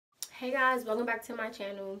Hey guys, welcome back to my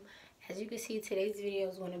channel. As you can see, today's video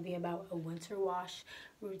is going to be about a winter wash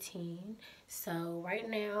routine. So right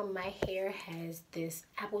now my hair has this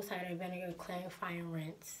apple cider vinegar clarifying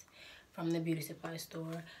rinse from the beauty supply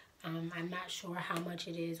store. I'm not sure how much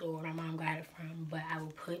it is or where my mom got it from, but I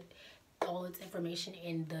will put all its information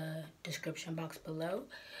in the description box below.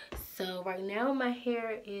 So right now my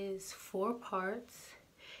hair is 4 parts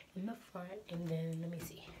in the front, and then let me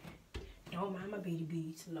see. Don't mind my beauty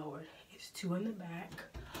beads, Lord. It's 2 in the back.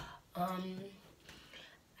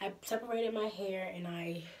 I separated my hair and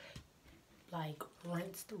I like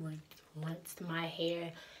rinsed my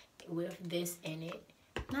hair with this in it.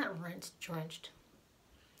 Not rinsed, drenched.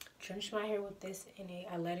 Drenched my hair with this in it.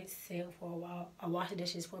 I let it sit for a while. I washed the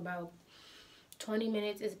dishes for about 20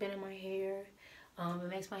 minutes. It's been in my hair. It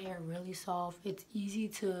makes my hair really soft. It's easy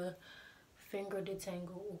to finger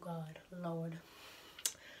detangle. Oh God, Lord.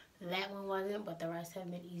 That one wasn't, but the rest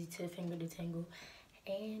have been easy to finger detangle.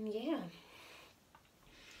 And yeah.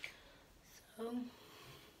 So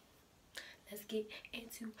let's get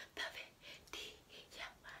into the video.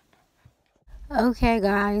 Okay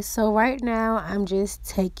guys, so right now I'm just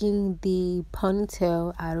taking the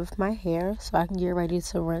ponytail out of my hair so I can get ready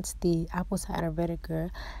to rinse the apple cider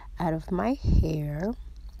vinegar out of my hair.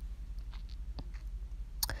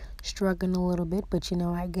 Struggling a little bit, but you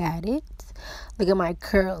know I got it. Look at my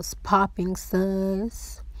curls popping,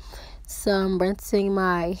 sus. So I'm rinsing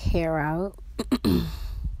my hair out.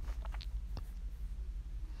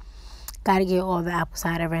 Gotta get all the apple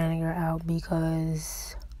cider vinegar out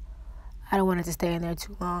because I don't want it to stay in there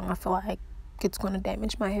too long. I feel like it's going to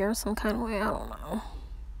damage my hair some kind of way. I don't know.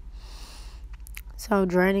 So I'm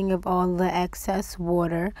draining of all the excess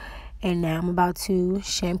water. And now I'm about to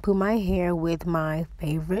shampoo my hair with my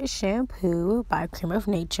favorite shampoo by Creme of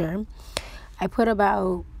Nature. I put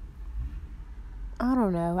about, I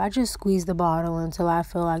don't know, I just squeeze the bottle until I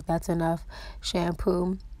feel like that's enough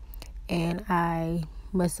shampoo. And I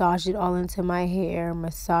massage it all into my hair,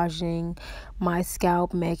 massaging my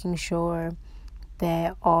scalp, making sure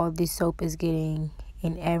that all the soap is getting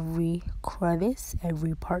in every crevice,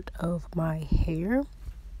 every part of my hair.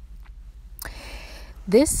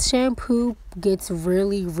 This shampoo gets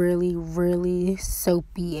really, really, really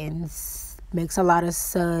soapy and makes a lot of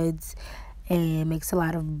suds and makes a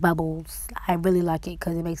lot of bubbles. I really like it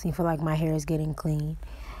because it makes me feel like my hair is getting clean.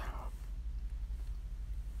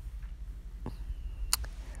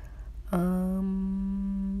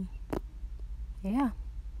 Yeah.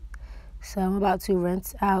 So I'm about to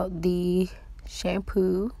rinse out the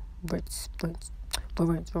shampoo. Rinse.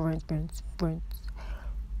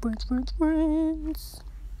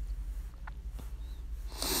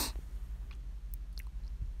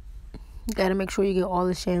 You gotta make sure you get all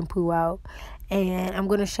the shampoo out. And I'm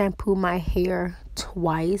gonna shampoo my hair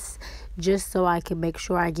twice just so I can make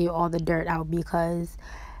sure I get all the dirt out, because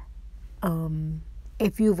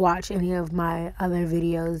if you've watched any of my other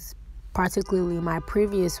videos, particularly my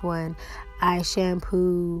previous one, I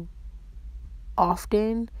shampoo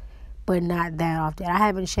often, but not that often. I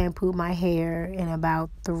haven't shampooed my hair in about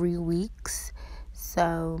 3 weeks.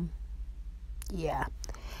 So yeah.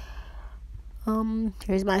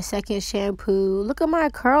 Here's my second shampoo. Look at my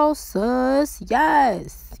curls, sus.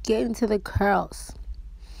 Yes. Get into the curls.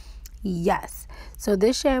 Yes. So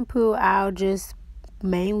this shampoo, I'll just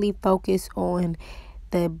mainly focus on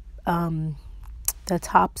the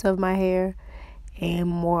tops of my hair and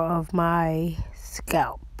more of my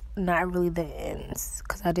scalp. Not really the ends,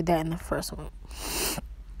 because I did that in the first one.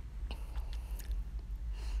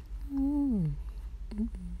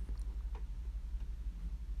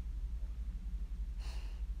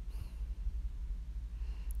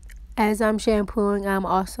 As I'm shampooing, I'm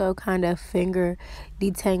also kind of finger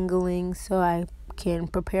detangling so I can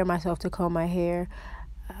prepare myself to comb my hair.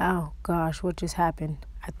 Oh gosh, what just happened?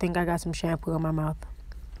 I think I got some shampoo in my mouth.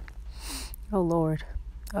 Oh Lord.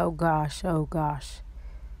 Oh gosh.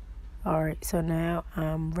 Alright, so now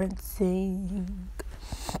I'm rinsing.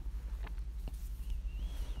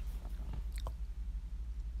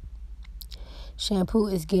 Shampoo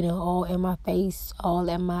is getting all in my face, all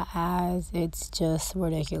in my eyes. It's just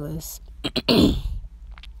ridiculous.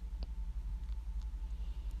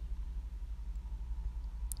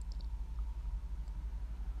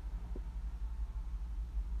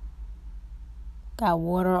 Got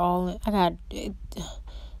water all in. I got it.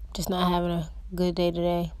 Just not having a good day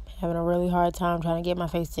today. Having a really hard time trying to get my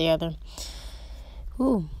face together.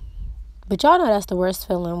 Ooh. But y'all know that's the worst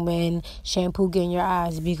feeling, when shampoo get in your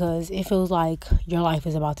eyes, because it feels like your life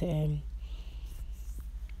is about to end.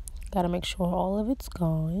 Gotta make sure all of it's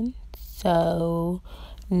gone. So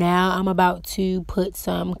Now I'm about to put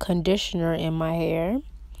some conditioner in my hair.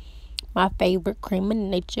 My favorite Creme of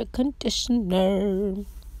Nature conditioner.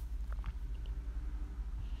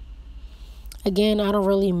 Again, I don't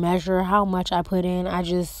really measure how much I put in. I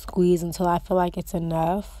just squeeze until I feel like it's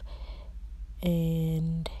enough.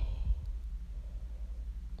 And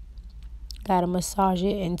gotta massage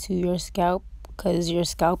it into your scalp, because your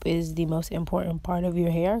scalp is the most important part of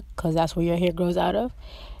your hair, because that's where your hair grows out of.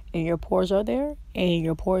 And your pores are there. And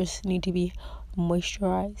your pores need to be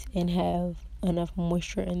moisturized and have enough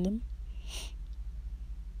moisture in them.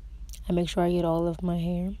 I make sure I get all of my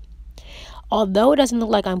hair. Although it doesn't look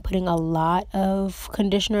like I'm putting a lot of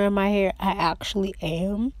conditioner in my hair, I actually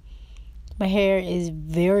am. My hair is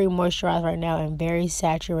very moisturized right now and very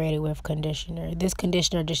saturated with conditioner. This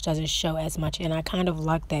conditioner just doesn't show as much, and I kind of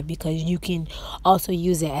like that because you can also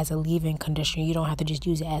use it as a leave-in conditioner. You don't have to just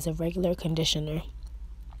use it as a regular conditioner.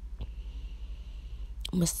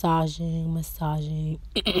 Massaging.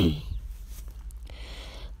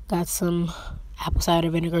 Got some apple cider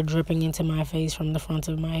vinegar dripping into my face from the front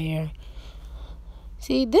of my hair.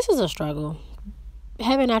 See, this is a struggle.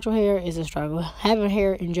 Having natural hair is a struggle. Having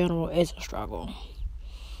hair in general is a struggle.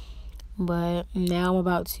 But now I'm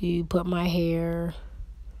about to put my hair...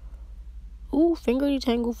 Ooh, finger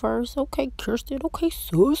detangle first. Okay, Kirsten. Okay,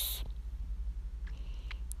 sis.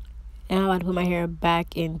 And I'm about to put my hair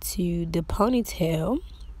back into the ponytail,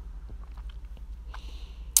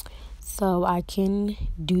 so I can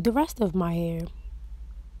do the rest of my hair. If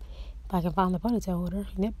I can find the ponytail holder.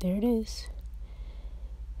 Yep, there it is.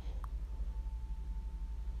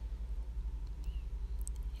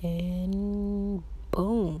 And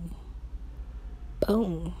boom.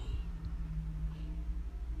 Boom.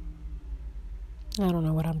 I don't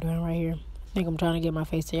know what I'm doing right here. I think I'm trying to get my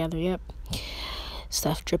face together. Yep.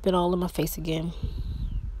 Stuff dripping all in my face again.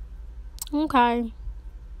 Okay.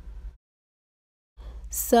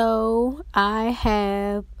 So I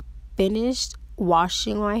have finished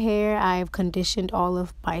washing my hair. I've conditioned all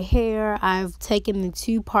of my hair. I've taken the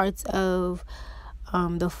two parts of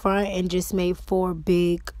the front and just made 4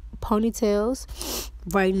 big ponytails.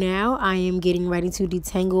 Right now I am getting ready to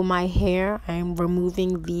detangle my hair. I'm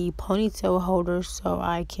removing the ponytail holder so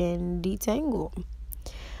I can detangle.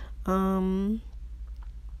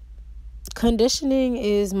 Conditioning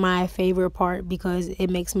is my favorite part because it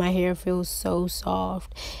makes my hair feel so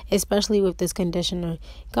soft, especially with this conditioner.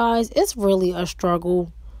 Guys, it's really a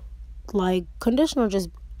struggle. Like, conditioner just,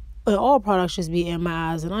 all products just be in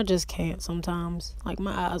my eyes, and I just can't sometimes. Like,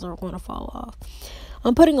 my eyes are going to fall off.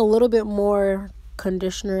 I'm putting a little bit more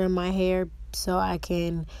conditioner in my hair so I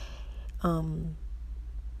can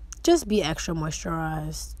just be extra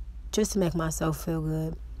moisturized, just to make myself feel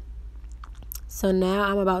good. So now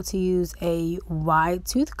I'm about to use a wide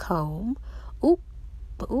tooth comb. Ooh,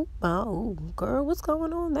 girl, what's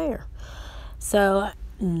going on there? So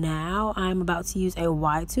now I'm about to use a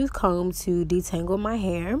wide tooth comb to detangle my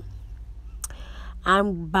hair. I'm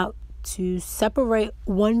about to separate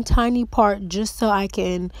one tiny part just so I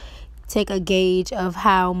can take a gauge of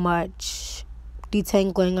how much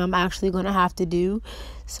detangling I'm actually going to have to do.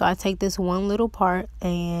 So I take this one little part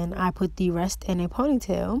and I put the rest in a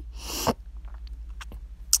ponytail.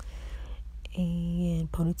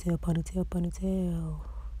 And ponytail.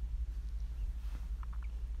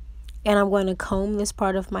 And I'm going to comb this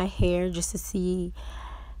part of my hair just to see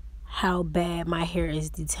how bad my hair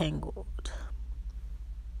is detangled.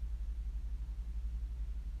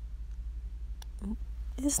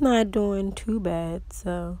 It's not doing too bad,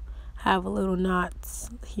 so I have a little knots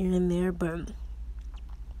here and there, but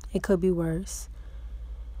it could be worse.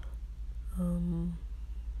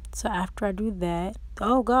 So after I do that,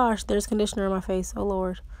 oh gosh, there's conditioner in my face. Oh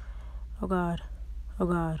Lord. Oh God. All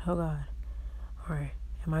right,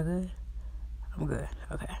 am I good? I'm good.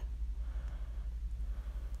 Okay.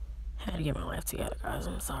 Had to get my life together, guys.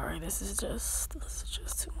 I'm sorry. This is just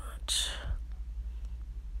too much.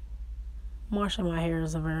 Washing my hair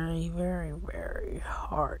is a very, very, very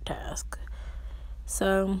hard task.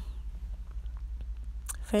 So,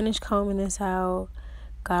 finished combing this out.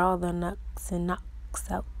 Got all the nuts and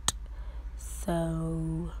knocks out.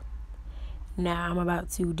 So now I'm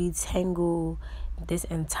about to detangle this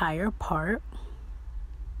entire part.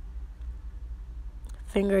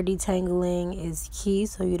 Finger detangling is key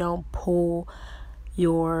so you don't pull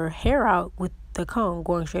your hair out with the comb,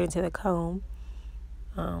 going straight into the comb.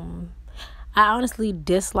 I honestly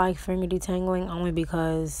dislike finger detangling only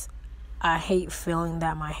because I hate feeling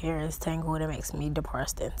that my hair is tangled. It makes me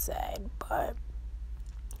depressed and sad, but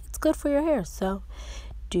it's good for your hair, so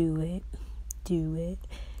do it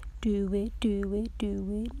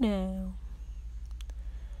now.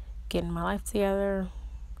 getting my life together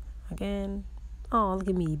again. Oh, look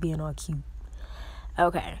at me being all cute.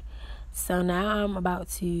 Okay, so now I'm about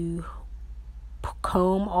to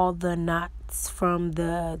comb all the knots from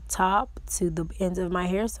the top to the ends of my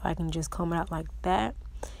hair, so I can just comb it out like that.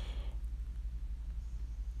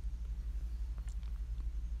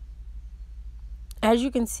 As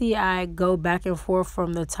you can see, I go back and forth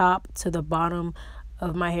from the top to the bottom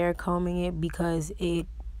of my hair combing it because it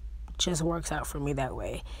just works out for me that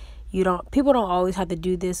way. People don't always have to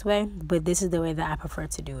do this way, but this is the way that I prefer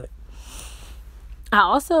to do it. I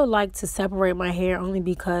also like to separate my hair only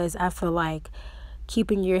because I feel like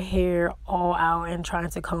keeping your hair all out and trying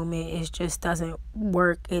to comb it just doesn't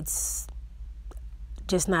work. It's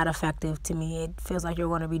just not effective to me. It feels like you're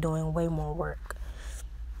going to be doing way more work.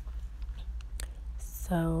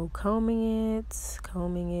 So combing it.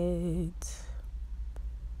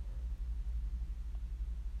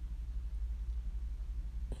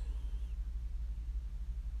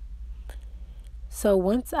 So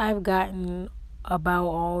once I've gotten about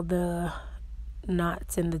all the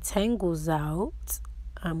knots and the tangles out,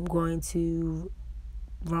 I'm going to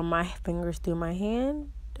run my fingers through my hair,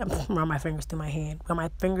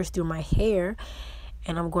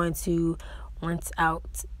 and I'm going to rinse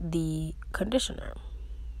out the conditioner.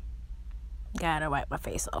 Gotta wipe my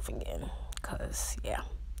face off again, cause yeah.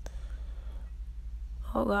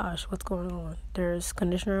 Oh gosh, what's going on? There's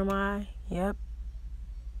conditioner in my eye.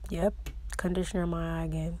 Yep, conditioner in my eye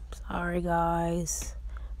again. Sorry guys,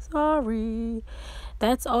 sorry.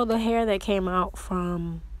 That's all the hair that came out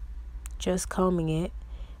from just combing it.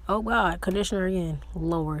 Oh god, conditioner again.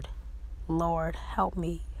 Lord, help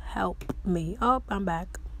me. Oh, I'm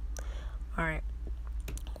back. All right,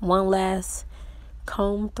 one last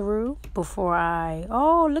comb through before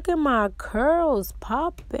oh, look at my curls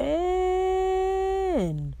popping.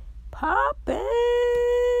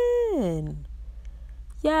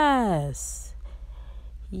 Yes,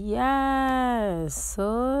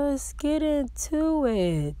 so let's get into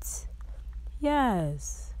it.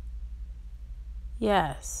 Yes,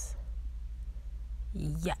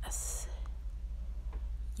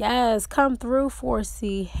 come through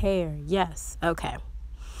 4C hair. Yes, okay.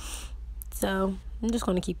 So I'm just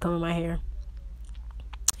going to keep combing my hair.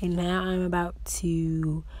 And now I'm about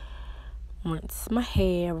to rinse my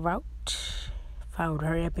hair out. If I would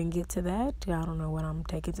hurry up and get to that, I don't know what I'm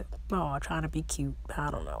taking to. Oh, trying to be cute.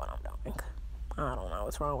 I don't know what I'm doing. I don't know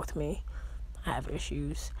what's wrong with me. I have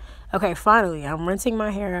issues. Okay, finally, I'm rinsing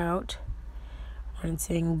my hair out.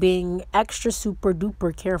 Being extra super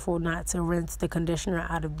duper careful not to rinse the conditioner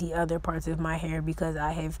out of the other parts of my hair because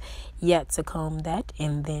I have yet to comb that,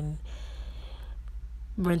 and then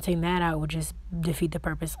rinsing that out would just defeat the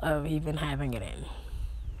purpose of even having it in.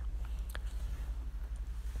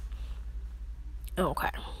 Okay,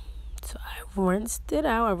 so I've rinsed it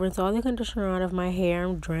out. I rinsed all the conditioner out of my hair.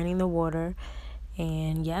 I'm draining the water.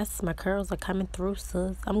 And yes, my curls are coming through,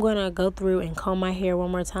 sis. I'm going to go through and comb my hair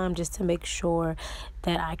one more time just to make sure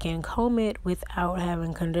that I can comb it without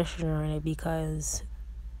having conditioner in it, because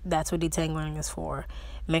that's what detangling is for.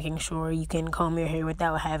 Making sure you can comb your hair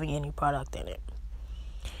without having any product in it.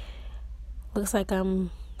 Looks like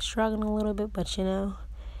I'm struggling a little bit, but I'm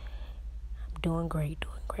doing great.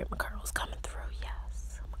 My curls coming through.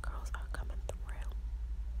 Yes, my curls are coming through.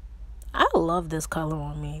 I love this color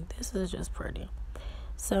on me. This is just pretty.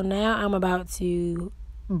 So now I'm about to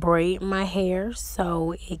braid my hair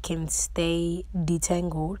so it can stay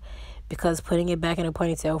detangled, because putting it back in a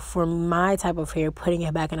ponytail, for my type of hair, putting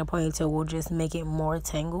it back in a ponytail will just make it more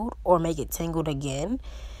tangled or make it tangled again.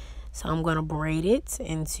 So I'm going to braid it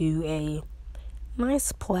into a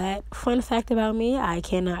nice plait. Fun fact about me, I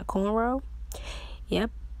cannot cornrow.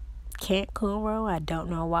 Yep, can't cornrow. I don't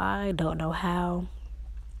know why, don't know how.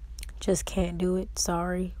 Just can't do it.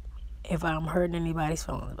 Sorry if I'm hurting anybody's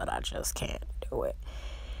feelings, but I just can't do it.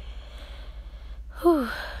 Whew.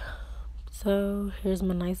 So here's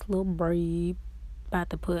my nice little braid. About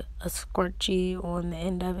to put a scrunchie on the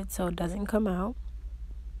end of it so it doesn't come out.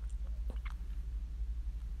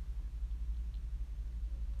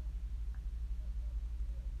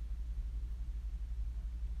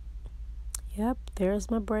 Yep, there's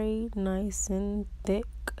my braid, nice and thick.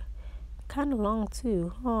 Kind of long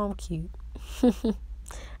too. Oh, I'm cute.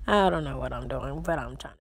 I don't know what I'm doing, but I'm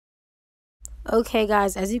trying. Okay,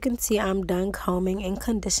 guys, as you can see, I'm done combing and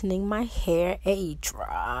conditioning my hair.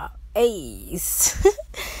 Ace.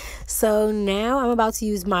 So now I'm about to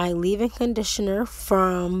use my leave-in conditioner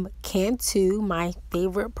from Cantu, my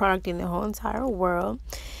favorite product in the whole entire world,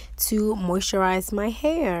 to moisturize my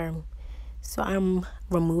hair. So I'm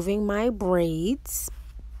removing my braids.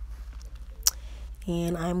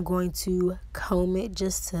 And I'm going to comb it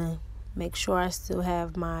just to make sure I still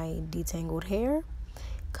have my detangled hair.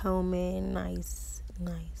 Comb it, nice,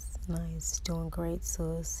 nice, nice. Doing great,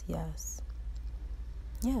 sis. Yes.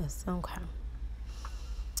 Yes, okay.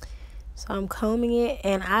 So I'm combing it,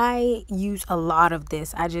 and I use a lot of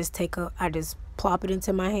this. I just plop it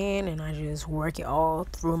into my hand, and I just work it all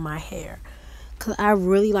through my hair. Because I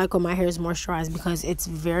really like when my hair is moisturized because it's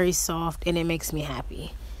very soft and it makes me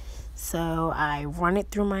happy. So I run it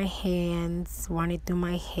through my hands, run it through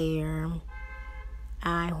my hair.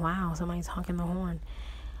 Wow, somebody's honking the horn.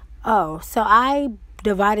 Oh, so I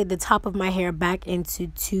divided the top of my hair back into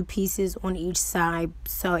 2 pieces on each side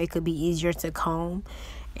so it could be easier to comb.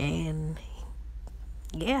 And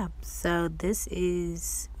yeah, so this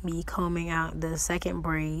is me combing out the second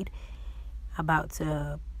braid. About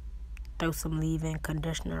to throw some leave-in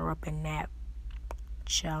conditioner up in that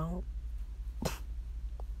chunk.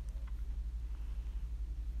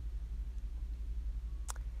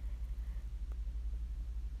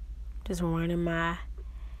 Just running my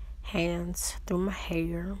hands through my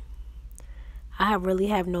hair. I really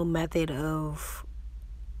have no method of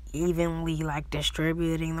evenly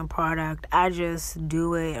distributing the product. I just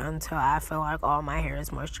do it until I feel like all my hair is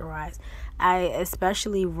moisturized. I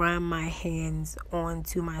especially run my hands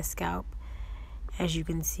onto my scalp. As you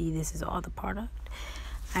can see, this is all the product.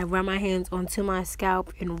 I run my hands onto my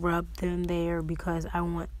scalp and rub them there because I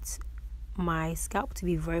want my scalp to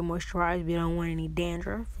be very moisturized. We don't want any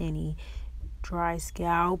dandruff, any dry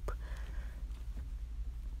scalp.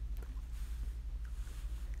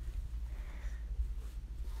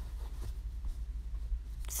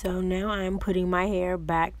 So now I'm putting my hair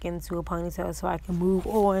back into a ponytail so I can move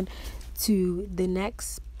on to the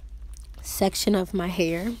next section of my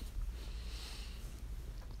hair.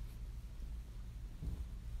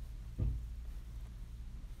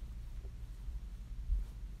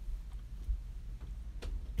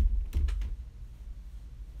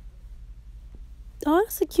 Oh,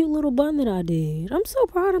 that's a cute little bun that I did. I'm so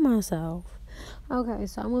proud of myself. Okay,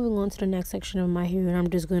 so I'm moving on to the next section of my hair, and I'm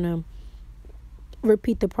just going to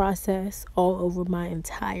repeat the process all over my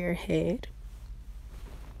entire head.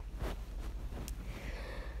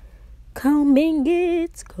 Combing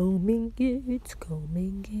it, combing it,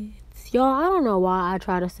 combing it. Y'all, I don't know why I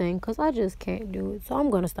try to sing because I just can't do it. So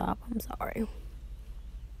I'm going to stop. I'm sorry.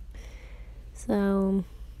 So,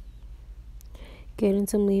 getting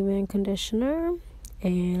some leave-in conditioner.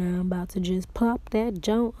 And I'm about to just pop that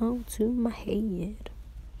junk onto my head.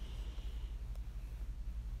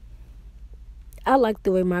 I like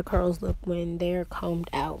the way my curls look when they're combed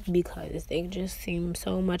out because they just seem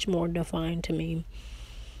so much more defined to me.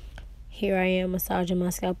 Here I am massaging my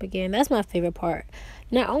scalp again. That's my favorite part.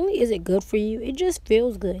 Not only is it good for you, it just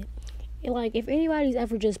feels good. If anybody's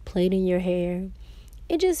ever just played in your hair,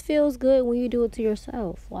 it just feels good when you do it to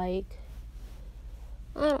yourself. I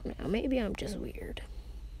don't know. Maybe I'm just weird.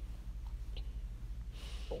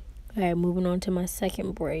 Alright, moving on to my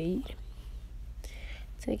second braid.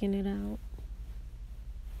 Taking it out.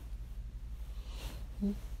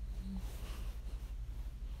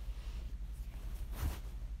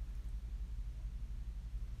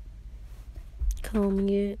 Combing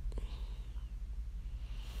it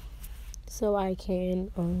so I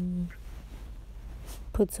can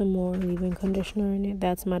put some more leave-in conditioner in it.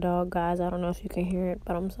 That's my dog, guys. I don't know if you can hear it,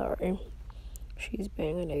 but I'm sorry. She's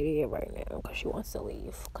being an idiot right now because she wants to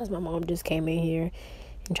leave. Because my mom just came in here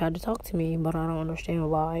and tried to talk to me, but I don't understand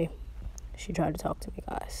why she tried to talk to me,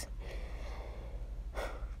 guys.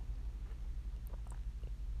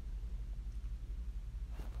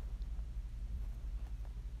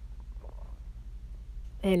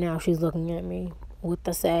 And now she's looking at me with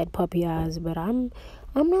the sad puppy eyes, but I'm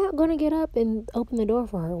not gonna get up and open the door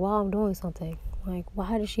for her while I'm doing something.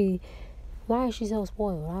 Why is she so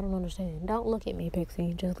spoiled? I don't understand. Don't look at me,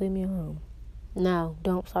 Pixie. Just leave me alone. No,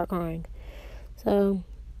 don't start crying. So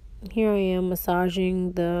here I am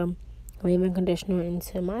massaging the leave-in conditioner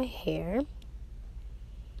into my hair.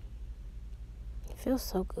 It feels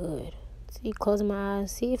so good. See, closing my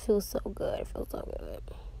eyes. See, it feels so good. It feels so good.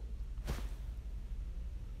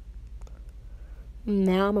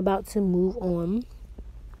 Now I'm about to move on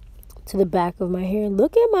to the back of my hair.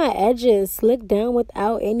 Look at my edges. Slick down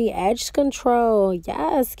without any edge control.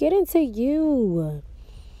 Yes, get into you.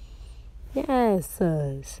 Yes.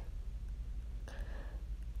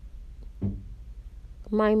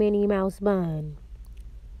 My Minnie Mouse bun.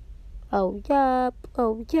 Oh, yup.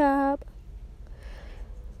 Oh, yup.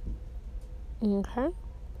 Okay.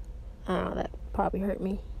 Oh, that probably hurt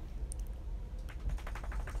me.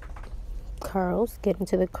 Curls. Get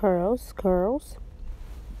into the curls. Curls.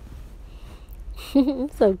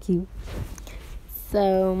 So cute.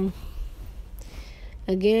 So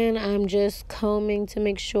again, I'm just combing to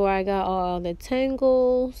make sure I got all the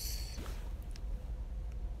tangles.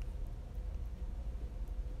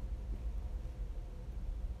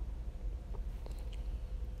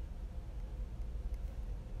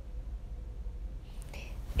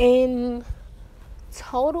 In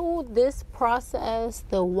total, this process,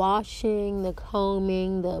 the washing, the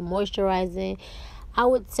combing, the moisturizing, I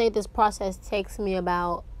would say this process takes me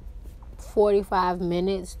about 45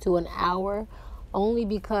 minutes to an hour, only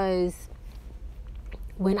because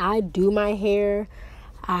when I do my hair,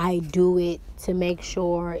 I do it to make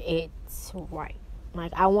sure it's right.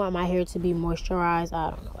 Like, I want my hair to be moisturized. I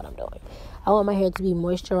don't know what I'm doing. I want my hair to be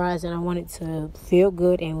moisturized, and I want it to feel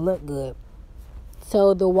good and look good.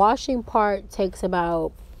 So the washing part takes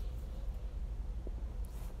about,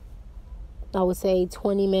 I would say,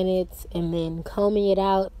 20 minutes, and then combing it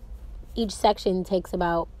out, each section takes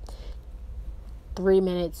about 3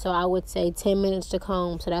 minutes. So I would say 10 minutes to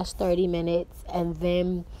comb, so that's 30 minutes. And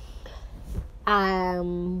then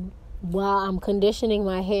while I'm conditioning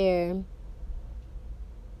my hair,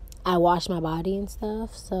 I wash my body and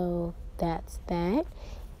stuff. So that's that.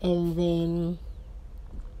 And then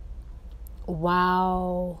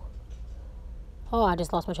I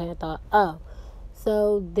just lost my train of thought.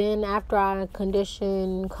 So then after I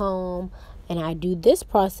condition, comb, and I do this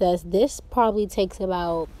process, this probably takes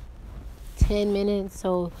about 10 minutes.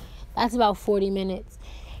 So that's about 40 minutes.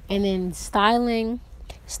 And then styling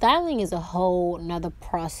is a whole nother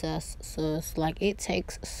process. So it's like, it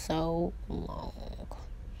takes so long.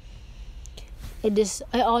 It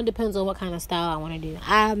all depends on what kind of style I want to do.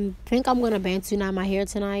 I think I'm going to Bantu knot my hair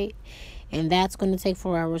tonight. And that's going to take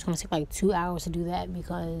forever. It's going to take like 2 hours to do that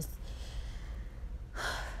because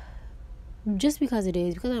it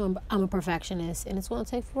is. Because I'm a perfectionist. And it's going to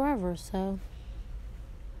take forever. So,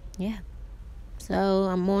 yeah. So,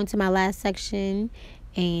 I'm on to my last section.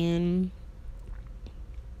 And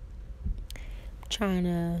I'm trying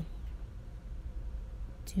to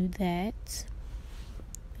do that.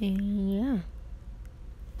 And, yeah.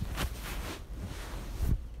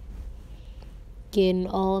 Getting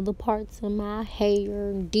all the parts of my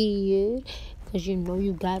hair did, because you know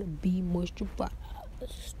you gotta be moisturized.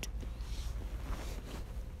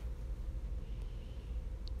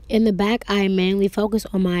 In the back, I mainly focus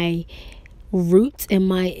on my roots and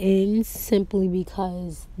my ends, simply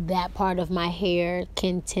because that part of my hair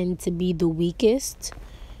can tend to be the weakest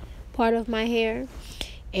part of my hair,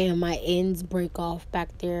 and my ends break off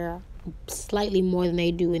back there slightly more than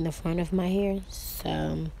they do in the front of my hair.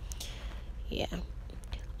 So yeah.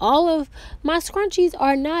 All of my scrunchies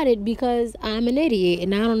are knotted because I'm an idiot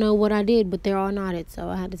and I don't know what I did, but they're all knotted, so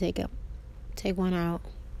I had to take one out.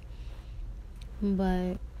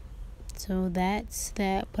 But so that's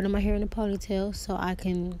that. Putting my hair in a ponytail so I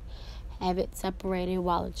can have it separated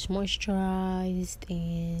while it's moisturized.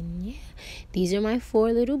 And yeah, these are my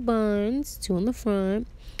 4 little buns, 2 on the front,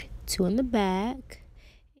 2 on the back.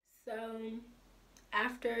 So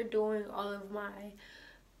after doing all of my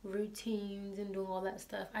routines and doing all that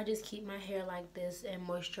stuff, I just keep my hair like this and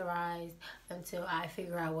moisturized until I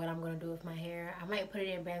figure out what I'm going to do with my hair. I might put it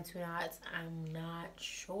in Bantu knots. I'm not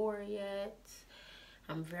sure yet.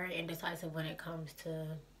 I'm very indecisive when it comes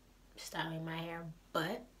to styling my hair.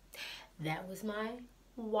 But that was my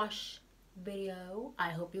wash video. I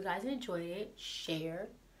hope you guys enjoyed it. Share,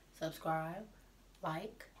 subscribe,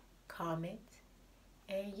 like, comment.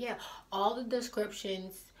 And yeah, all the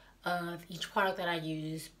descriptions of each product that I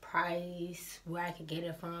use, price, where I could get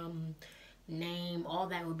it from, name, all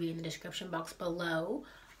that will be in the description box below.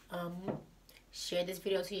 Share this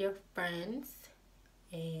video to your friends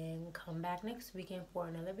and come back next weekend for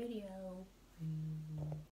another video.